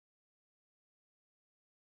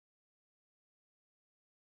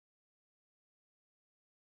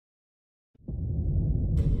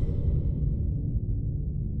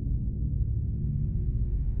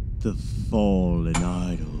The fallen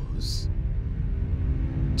idols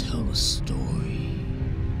tell a story.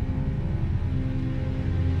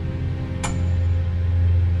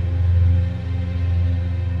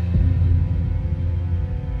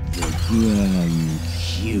 The grand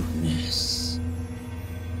cuteness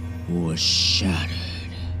was shattered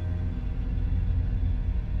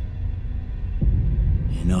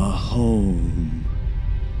in a home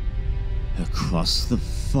across the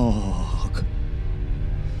fog.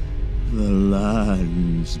 The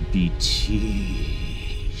lands besiege.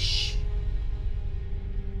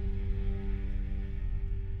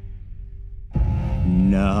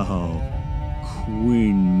 Now,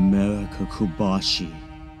 Queen Marika Kobashi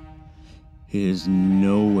is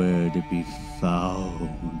nowhere to be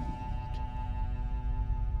found.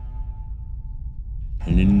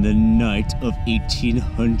 And in the night of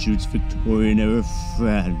 1800s Victorian era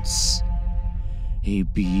France, a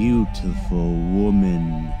beautiful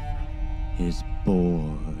woman is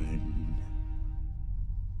born.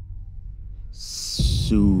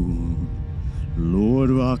 Soon, Lord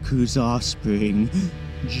Raku's offspring,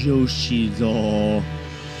 Joshizo,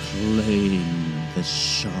 claim the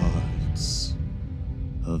shards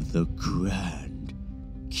of the grand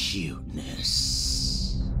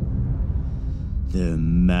cuteness. Their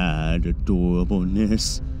mad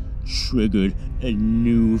adorableness triggered a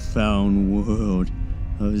newfound world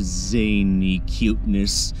of zany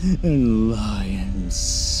cuteness and lion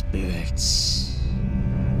spirits.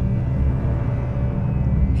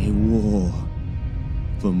 A war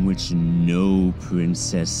from which no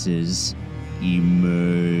princesses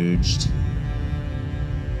emerged.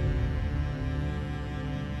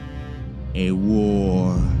 A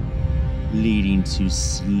war leading to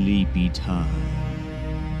Sleepy Time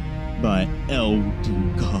by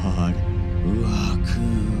Elden God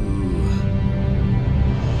Raku.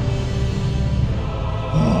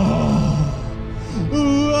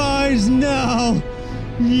 Arise now,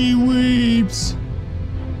 ye weeps,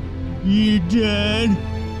 ye dead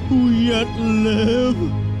who yet live.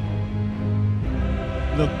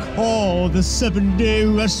 The call of the 7-day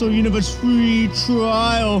Wrestle Universe free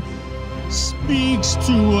trial speaks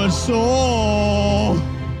to us all.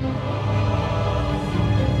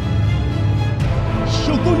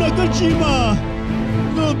 Shoko Nakajima,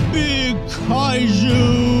 the big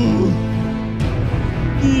kaiju.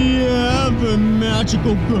 The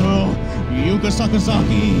ever-magical girl, Yuka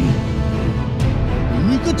Sakazaki.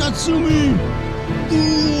 Rika Tatsumi, the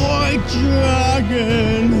white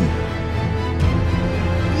dragon.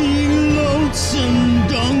 The lonesome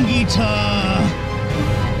Dongita.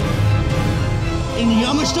 And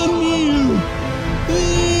Yamashita Miu, the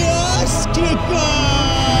Askika.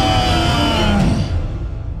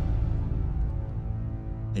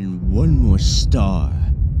 And one more star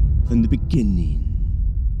from the beginning.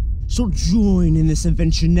 So join in this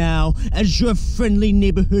adventure now as your friendly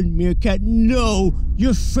neighborhood meerkat, no,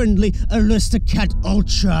 your friendly Aristocat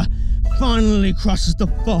Ultra, finally crosses the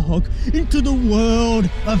fog into the world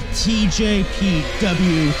of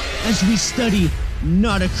TJPW as we study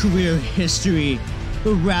not a career history,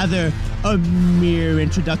 but rather a mere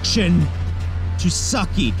introduction to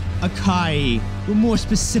Saki Akai, or more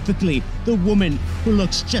specifically, the woman who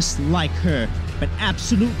looks just like her, but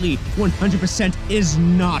absolutely 100% is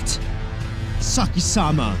not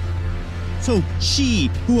Sakisama. So she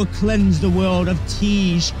who will cleanse the world of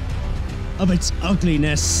Tej of its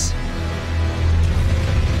ugliness.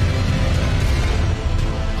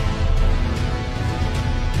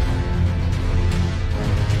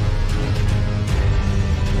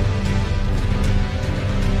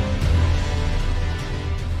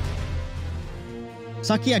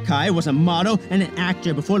 Saki Akai was a model and an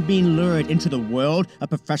actor before being lured into the world of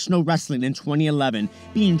professional wrestling in 2011,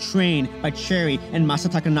 being trained by Cherry and Masa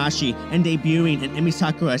Takanashi and debuting in Emi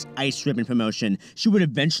Sakura's Ice Ribbon promotion. She would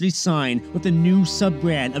eventually sign with the new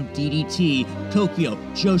sub-brand of DDT, Tokyo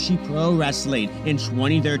Joshi Pro Wrestling, in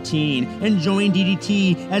 2013 and joined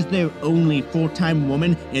DDT as their only full-time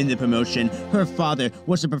woman in the promotion. Her father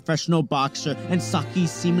was a professional boxer, and Saki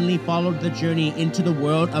seemingly followed the journey into the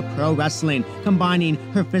world of pro wrestling, combining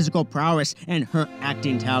her physical prowess and her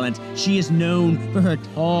acting talent. She is known for her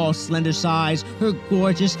tall, slender size, her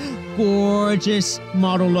gorgeous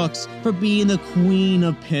model looks, for being the queen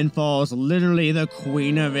of pinfalls, literally the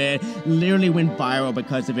queen of it, literally went viral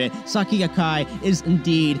because of it. Saki Akai is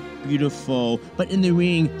indeed beautiful, but in the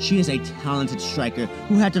ring, she is a talented striker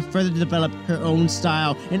who had to further develop her own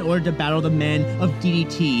style in order to battle the men of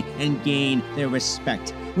DDT and gain their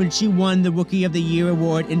respect. When she won the Rookie of the Year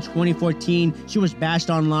award in 2014, she was bashed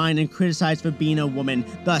online and criticized for being a woman.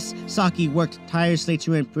 Thus, Saki worked tirelessly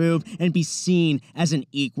to improve and be seen as an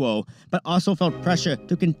equal, but also felt pressure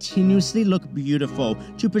to continuously look beautiful,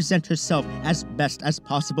 to present herself as best as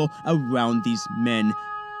possible around these men,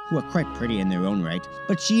 who are quite pretty in their own right.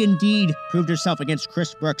 But she indeed proved herself against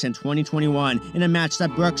Chris Brooks in 2021 in a match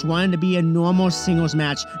that Brooks wanted to be a normal singles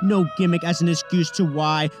match, no gimmick as an excuse to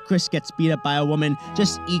why Chris gets beat up by a woman,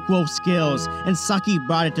 just equal skills. And Saki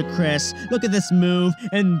brought it to Chris. Look at this move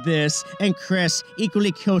and this, and Chris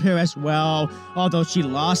equally killed her as well. Although she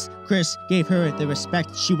lost, Chris gave her the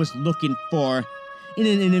respect she was looking for. In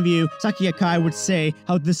an interview, Saki Akai would say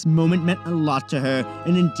how this moment meant a lot to her,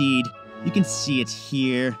 and indeed, you can see it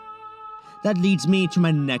here. That leads me to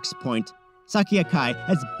my next point. Saki Akai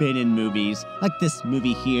has been in movies, like this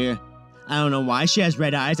movie here. I don't know why she has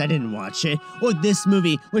red eyes, I didn't watch it. Or this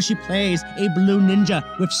movie, where she plays a blue ninja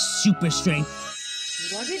with super strength.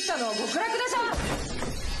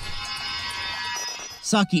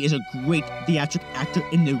 Saki is a great theatric actor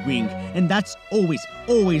in the ring, and that's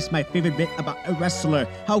always my favorite bit about a wrestler,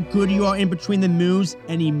 how good you are in between the moves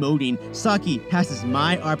and emoting. Saki passes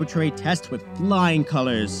my arbitrary test with flying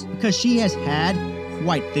colors, because she has had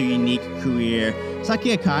quite the unique career.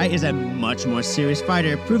 Saki Akai is a much more serious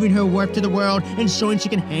fighter, proving her worth to the world and showing she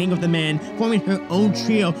can hang with the men, forming her own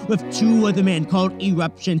trio with two other men called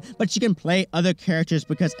Eruption, but she can play other characters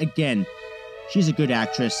because, again, she's a good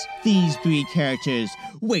actress. These three characters.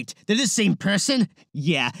 Wait, they're the same person?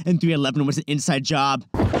 Yeah, and 311 was an inside job.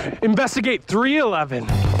 Investigate 311.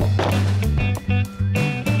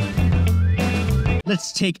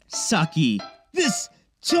 Let's take Saki, this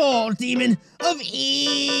tall demon of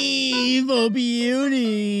evil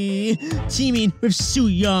beauty, teaming with Su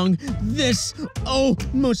Young, this,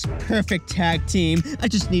 most perfect tag team. I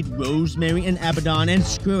just need Rosemary and Abaddon, and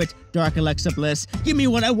screw it, Dark Alexa Bliss. Give me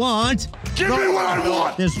what I want! Give me what I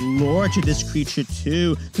want! There's lore to this creature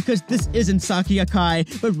too, because this isn't Saki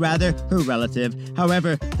Akai, but rather her relative.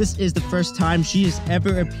 However, this is the first time she has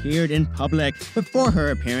ever appeared in public. Before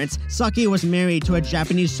her appearance, Saki was married to a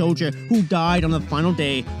Japanese soldier who died on the final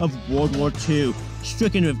day of World War II.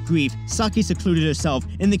 Stricken with grief, Saki secluded herself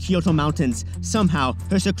in the Kyoto Mountains. Somehow,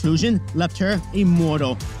 her seclusion left her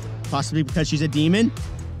immortal. Possibly because she's a demon?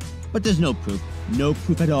 But there's no proof. No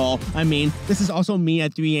proof at all. I mean, this is also me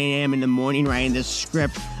at 3 a.m. in the morning writing this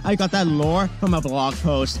script. I got that lore from a blog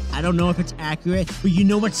post. I don't know if it's accurate, but you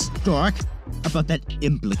know what's dark about that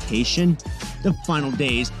implication? The final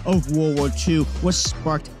days of World War II was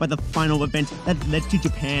sparked by the final event that led to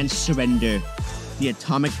Japan's surrender. The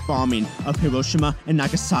atomic bombing of Hiroshima and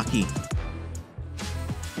Nagasaki.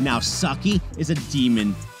 Now Saki is a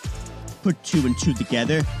demon. Put two and two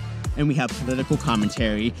together, and we have political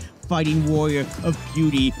commentary, fighting warrior of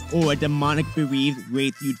beauty, or a demonic bereaved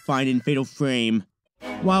wraith you'd find in Fatal Frame.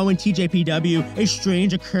 While in TJPW, a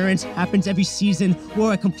strange occurrence happens every season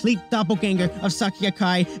where a complete doppelganger of Saki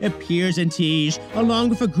Akai appears in Tige, along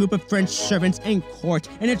with a group of French servants and court,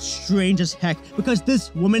 and it's strange as heck because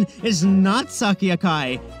this woman is not Saki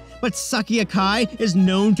Akai. But Saki Akai is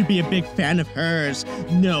known to be a big fan of hers.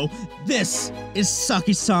 No, this is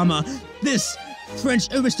Sakisama, this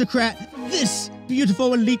French aristocrat, this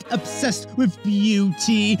beautiful elite obsessed with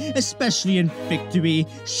beauty, especially in victory.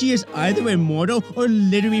 She is either immortal or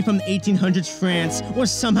literally from 1800s France, or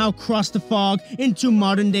somehow crossed the fog into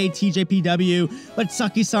modern-day TJPW. But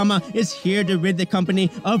Sakisama is here to rid the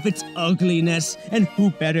company of its ugliness, and who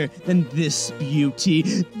better than this beauty?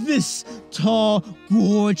 This tall,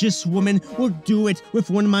 gorgeous woman will do it with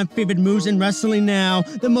one of my favorite moves in wrestling now,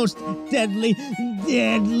 the most deadly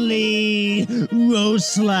Rose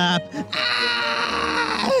Slap.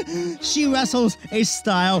 She wrestles a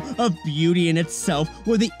style of beauty in itself,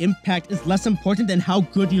 where the impact is less important than how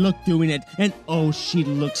good you look doing it. And oh, she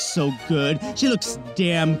looks so good. She looks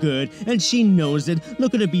damn good, and she knows it.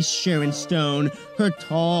 Look at her be Sharon Stone. Her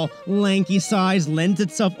tall, lanky size lends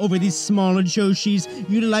itself over these smaller Joshis,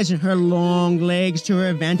 utilizing her long legs to her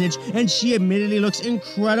advantage, and she admittedly looks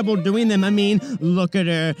incredible doing them. I mean, look at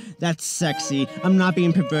her. That's sexy. I'm not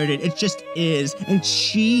being perverted. It just is. And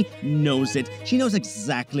she knows it. She knows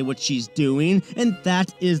exactly what she she's doing, and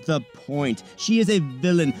that is the point. She is a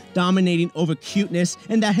villain dominating over cuteness,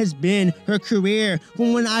 and that has been her career.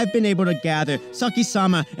 From when I've been able to gather,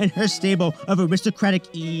 Sakisama and her stable of aristocratic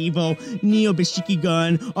evil,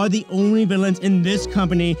 Neo-Bishikigun, are the only villains in this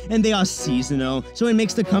company, and they are seasonal, so it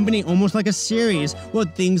makes the company almost like a series, where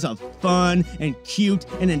things are fun and cute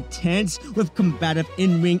and intense, with combative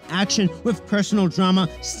in-ring action, with personal drama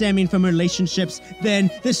stemming from relationships. Then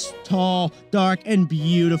this tall, dark, and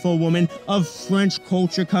beautiful woman of French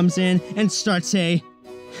culture comes in and starts a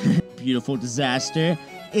beautiful disaster.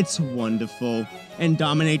 It's wonderful. And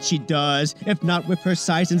dominate she does, if not with her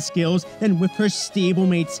size and skills, then with her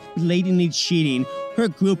stablemates blatantly cheating. Her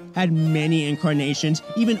group had many incarnations,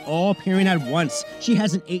 even all appearing at once. She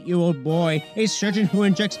has an 8-year-old boy, a surgeon who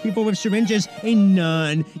injects people with syringes, a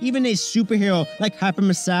nun, even a superhero like Hyper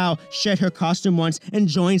Masao shed her costume once and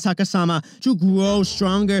joined Sakisama to grow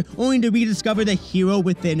stronger, only to rediscover the hero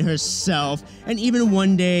within herself. And even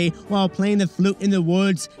one day, while playing the flute in the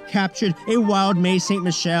woods, captured a wild maid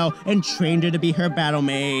Saint-Michel and trained her to be her battle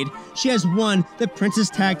maid. She has won the Princess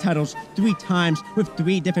Tag titles 3 times with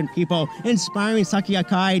 3 different people, inspiring Saki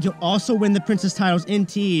Akai to also win the Princess titles in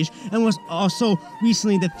Tige, and was also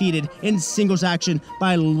recently defeated in singles action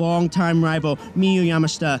by longtime rival Miyu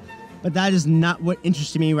Yamashita. But that is not what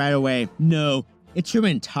interested me right away. No, it's her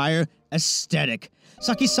entire aesthetic.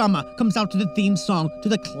 Sakisama comes out to the theme song to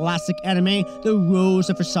the classic anime, The Rose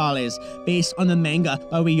of Versailles, based on the manga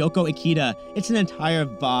by Ryoko Ikeda. It's an entire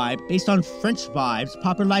vibe, based on French vibes,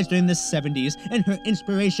 popularized during the 70s, and her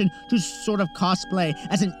inspiration to sort of cosplay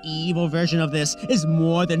as an evil version of this is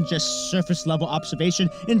more than just surface-level observation.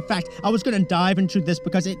 In fact, I was gonna dive into this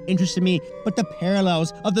because it interested me, but the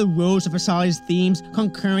parallels of the Rose of Versailles themes,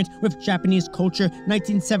 concurrent with Japanese culture,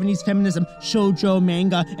 1970s feminism, shoujo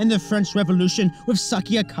manga, and the French Revolution, with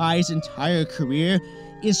Saki Akai's entire career,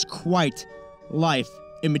 is quite life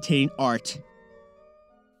imitating art.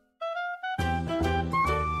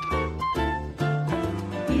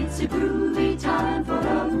 It's a groovy time for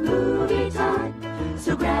a movie time,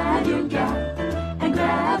 so grab your gap and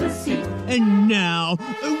grab a seat. And now,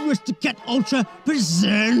 Aristocat Ultra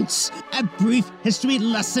presents a brief history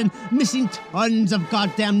lesson missing tons of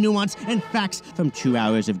goddamn nuance and facts from 2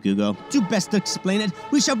 hours of Google. To best explain it,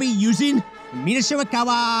 we shall be using Mina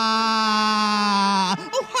Shirakawa!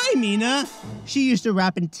 Oh, hi, Mina! She used to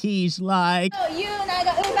rap and tease like...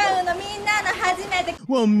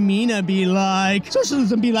 Well, Mina be like...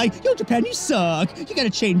 Socialism be like, yo, Japan, you suck. You gotta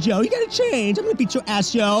change, yo. You gotta change. I'm gonna beat your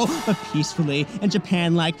ass, yo. But peacefully. And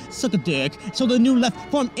Japan like, suck a dick. So the new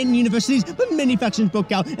left formed in universities, but many factions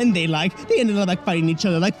broke out, and they ended up like fighting each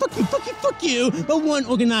other like, fuck you, fuck you, fuck you. But one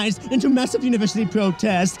organized into massive university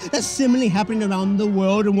protests that's similarly happening around the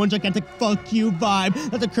world in one gigantic fuck you vibe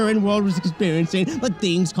that the current world was experiencing. But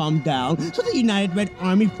things calmed down, so the United Red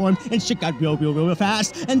Army formed, and shit got real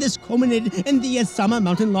fast. And this culminated in the Asama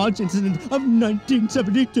Mountain Lodge incident of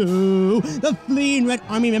 1972. The fleeing Red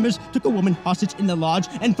Army members took a woman hostage in the lodge,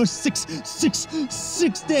 and for six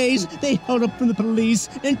days they held up from the police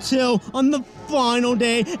until on the final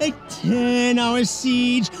day, a 10-hour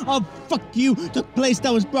siege of fuck you took place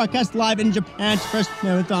that was broadcast live in Japan's first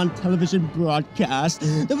marathon television broadcast.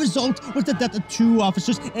 The result was the death of 2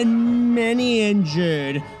 officers and many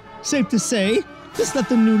injured. Safe to say, this left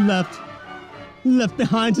the new left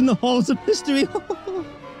behind in the halls of history.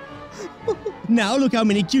 Now look how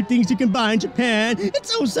many cute things you can buy in Japan.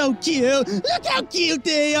 It's oh so cute. Look how cute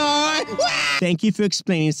they are. Wah! Thank you for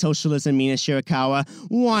explaining socialism, Mina Shirakawa.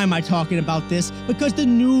 Why am I talking about this? Because the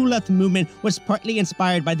New Left movement was partly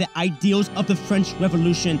inspired by the ideals of the French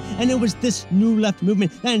Revolution, and it was this New Left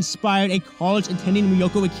movement that inspired a college-attending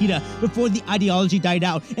Ryoko Ikeda before the ideology died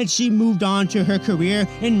out and she moved on to her career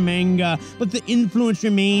in manga. But the influence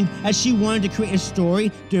remained as she wanted to create a story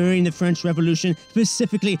during the French Revolution,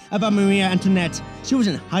 specifically about Maria Antoinette. She was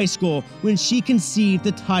in high school when she conceived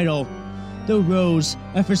the title, The Rose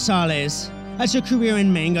of Versailles. As her career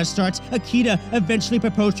in manga starts, Ikeda eventually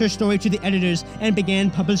proposed her story to the editors and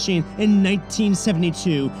began publishing in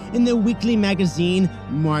 1972 in the weekly magazine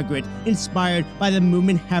Margaret. Inspired by the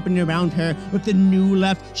movement happening around her with the New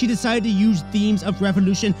Left, she decided to use themes of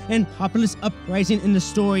revolution and populist uprising in the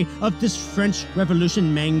story of this French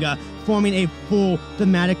Revolution manga, forming a full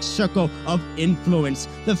thematic circle of influence.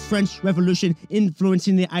 The French Revolution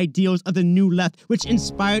influencing the ideals of the New Left, which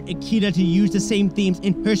inspired Ikeda to use the same themes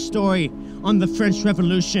in her story on the French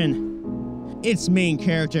Revolution. its main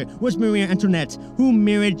character was Marie Antoinette, who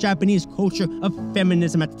mirrored Japanese culture of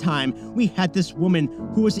feminism at the time. We had this woman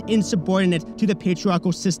who was insubordinate to the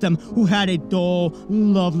patriarchal system, who had a dull,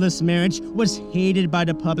 loveless marriage, was hated by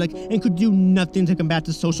the public, and could do nothing to combat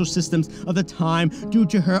the social systems of the time due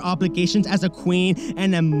to her obligations as a queen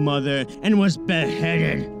and a mother, and was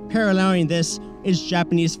beheaded. Paralleling this is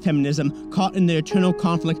Japanese feminism, caught in the eternal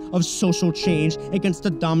conflict of social change against the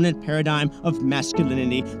dominant paradigm of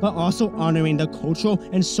masculinity, but also honoring the cultural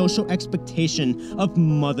and social expectation of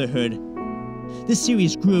motherhood. This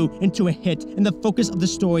series grew into a hit, and the focus of the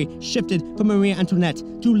story shifted from Marie Antoinette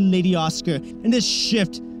to Lady Oscar, and this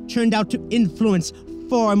shift turned out to influence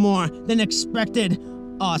far more than expected.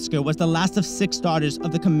 Oscar was the last of 6 daughters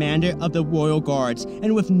of the commander of the Royal Guards,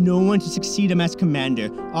 and with no one to succeed him as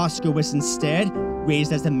commander, Oscar was instead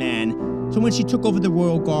raised as a man. So when she took over the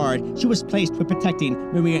Royal Guard, she was placed with protecting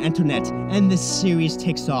Marie Antoinette, and the series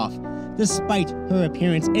takes off. Despite her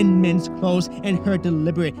appearance in men's clothes and her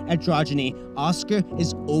deliberate androgyny, Oscar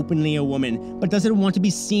is openly a woman, but doesn't want to be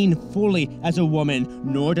seen fully as a woman,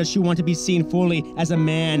 nor does she want to be seen fully as a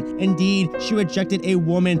man. Indeed, she rejected a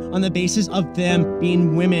woman on the basis of them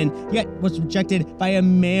being women, yet was rejected by a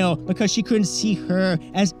male because she couldn't see her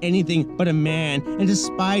as anything but a man, and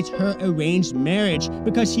despised her arranged marriage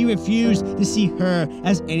because he refused to see her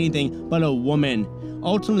as anything but a woman.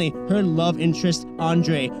 Ultimately, her love interest,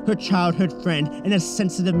 Andre, her childhood friend, and a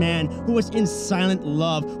sensitive man who was in silent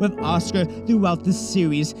love with Oscar throughout the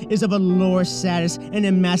series, is of a lower status and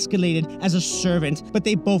emasculated as a servant, but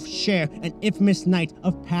they both share an infamous night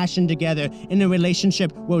of passion together in a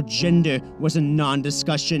relationship where gender was a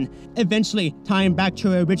non-discussion. Eventually, tying back to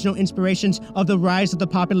her original inspirations of the rise of the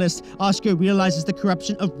populace, Oscar realizes the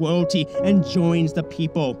corruption of royalty and joins the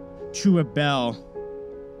people to rebel.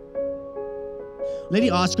 Lady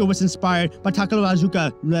Oscar was inspired by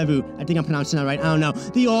Takarazuka Revu, I think I'm pronouncing that right, I don't know,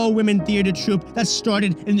 the all-women theater troupe that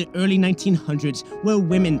started in the early 1900s, where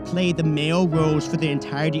women played the male roles for the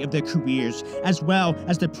entirety of their careers, as well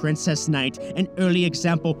as the Princess Knight, an early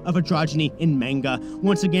example of androgyny in manga.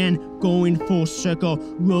 Once again, going full circle,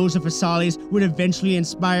 Rose of Versailles would eventually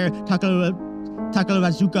inspire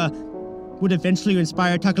Takarazuka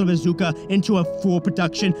into a full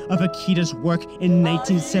production of Akita's work in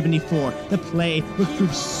 1974. The play would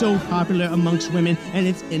prove so popular amongst women, and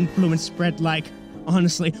its influence spread like...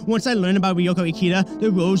 Honestly, once I learned about Ryoko Akita, the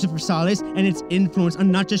Rose of Versailles, and its influence on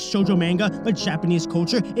not just shoujo manga, but Japanese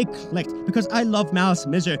culture, it clicked, because I love Malice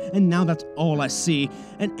Miser, and now that's all I see.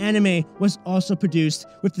 An anime was also produced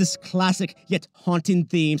with this classic yet haunting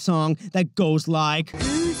theme song that goes like...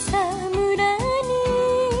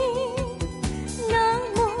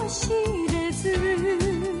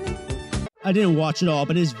 I didn't watch it all,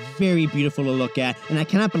 but it is very beautiful to look at, and I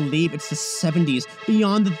cannot believe it's the 70s.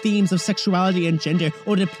 Beyond the themes of sexuality and gender,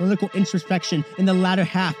 or the political introspection in the latter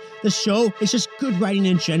half, the show is just good writing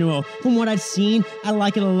in general. From what I've seen, I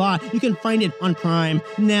like it a lot. You can find it on Prime.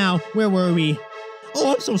 Now, where were we?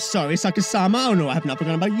 Oh, I'm so sorry, Sakisama. Oh no, I have not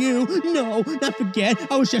forgotten about you. No, not forget.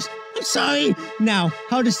 I'm sorry. Now,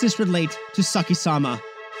 how does this relate to Sakisama?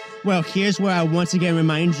 Well, here's where I once again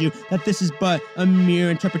remind you that this is but a mere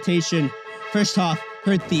interpretation. First off,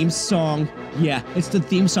 her theme song. Yeah, it's the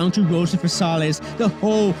theme song to Rose of Versailles. The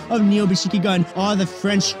whole of Neo-Bishikigun are the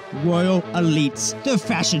French royal elites. Their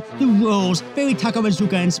fashion, the roles, very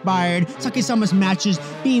Takarazuka inspired. Sakisama's matches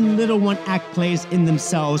being little one-act plays in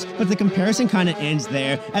themselves. But the comparison kinda ends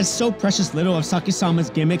there, as so precious little of Sakisama's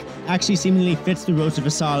gimmick actually seemingly fits the Rose of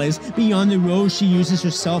Versailles. Beyond the rose she uses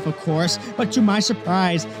herself, of course, but to my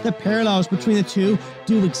surprise, the parallels between the two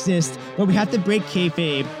do exist, but we have to break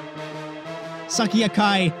kayfabe. Saki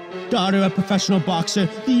Akai, daughter of professional boxer,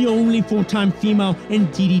 the only full-time female in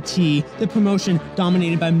DDT, the promotion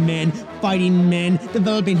dominated by men, fighting men,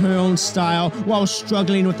 developing her own style while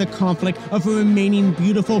struggling with the conflict of remaining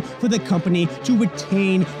beautiful for the company to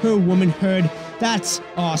retain her womanhood. That's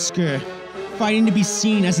Oscar. Fighting to be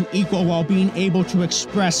seen as an equal while being able to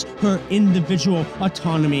express her individual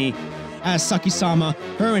autonomy. As Sakisama,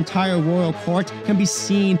 her entire royal court can be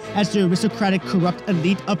seen as the aristocratic corrupt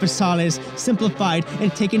elite of Versailles, simplified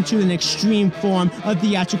and taken to an extreme form of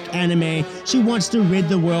theatric anime. She wants to rid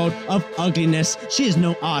the world of ugliness. She is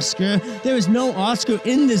no Oscar. There is no Oscar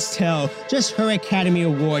in this tale, just her Academy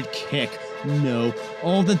Award kick. No,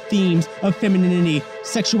 all the themes of femininity,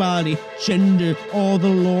 sexuality, gender, all the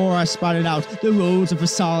lore are spotted out. The Rose of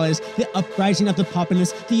Versailles, the uprising of the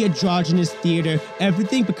populace, the androgynous theater,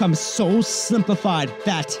 everything becomes so simplified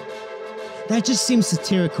that just seems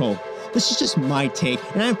satirical. This is just my take,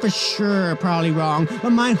 and I'm for sure probably wrong, but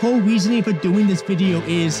my whole reasoning for doing this video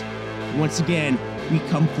is, once again, we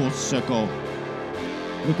come full circle.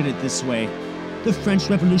 look at it this way. The French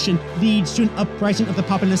Revolution leads to an uprising of the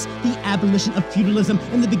populace, the abolition of feudalism,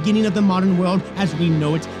 and the beginning of the modern world as we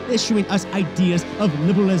know it, issuing us ideas of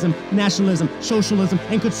liberalism, nationalism, socialism,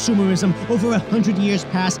 and consumerism. Over 100 years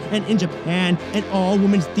passed, and in Japan, an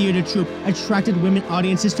all-women's theater troupe attracted women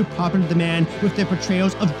audiences to popular demand with their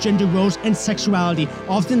portrayals of gender roles and sexuality,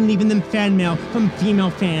 often leaving them fan mail from female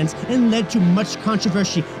fans, and led to much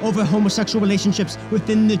controversy over homosexual relationships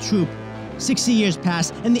within the troupe. 60 years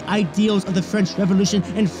passed, and the ideals of the French Revolution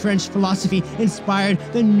and French philosophy inspired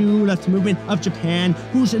the New Left movement of Japan,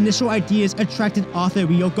 whose initial ideas attracted author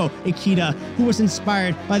Ryoko Ikeda, who was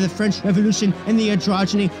inspired by the French Revolution and the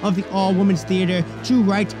androgyny of the all-women's theater, to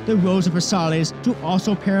write the Rose of Versailles, to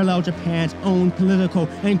also parallel Japan's own political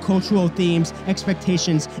and cultural themes,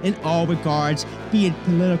 expectations in all regards, be it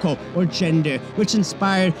political or gender, which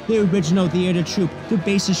inspired the original theater troupe to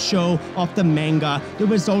base a show off the manga. The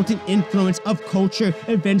resulting influence of culture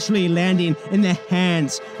eventually landing in the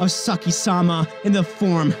hands of Sakisama in the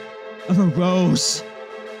form of a rose.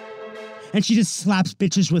 And she just slaps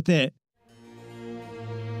bitches with it.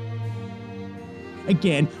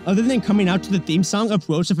 Again, other than coming out to the theme song of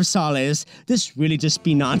Rose of Versailles, this really just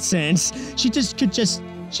be nonsense. She could just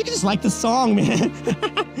like the song, man.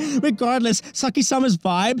 Regardless, Sakisama's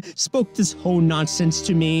vibe spoke this whole nonsense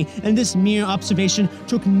to me, and this mere observation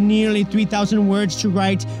took nearly 3,000 words to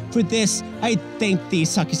write. For this, I thank thee,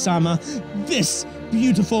 Sakisama. This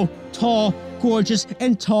beautiful, tall, gorgeous,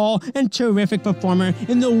 and tall, and terrific performer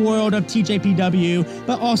in the world of TJPW,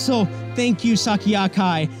 but also thank you, Saki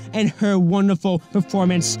Akai, and her wonderful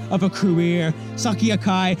performance of a career. Saki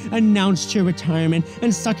Akai announced her retirement,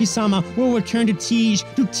 and Sakisama will return to Tige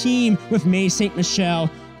to team with May Saint-Michel,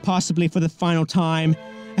 possibly for the final time.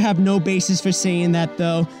 I have no basis for saying that,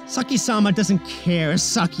 though. Sakisama doesn't care if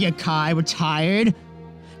Saki Akai retired,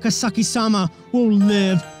 because Sakisama will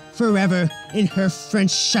live forever in her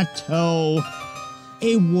French chateau.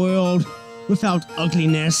 A world without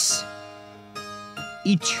ugliness.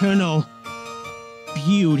 Eternal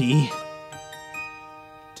beauty.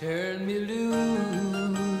 Turn me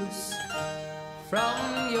loose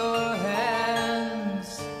from your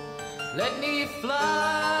hands. Let me fly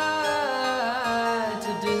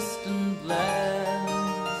to distant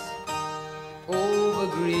lands. Over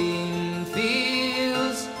green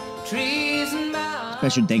fields, trees and mountains.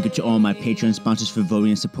 Special thank you to all my Patreon sponsors for voting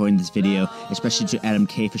and supporting this video, especially to Adam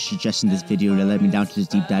K for suggesting this video that led me down to this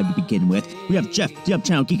deep dive to begin with. We have Jeff, the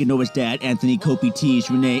Uptown Geek and Nova's dad, Anthony, Kopi, Tees,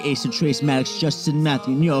 Renee, Asa, Trace, Maddox, Justin,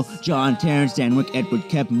 Matthew, Neo, John, Terrence, Danwick, Edward,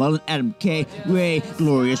 Kev, Mullen, Adam K, Ray,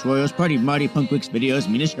 Glorious Royals, Party, Marty, Punkwick's Videos,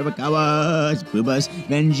 Mina Shirakawa, Boobas,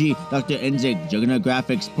 Benji, Dr. Enzik, Juggernaut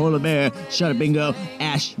Graphics, Polar Bear, Shutter Bingo,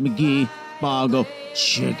 Ash, McGee, Boggle,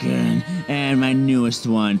 Chicken, and my newest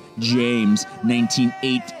one, James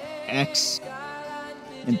 198X.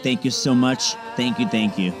 And thank you so much. Thank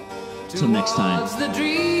you. Till next time. The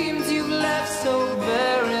dreams you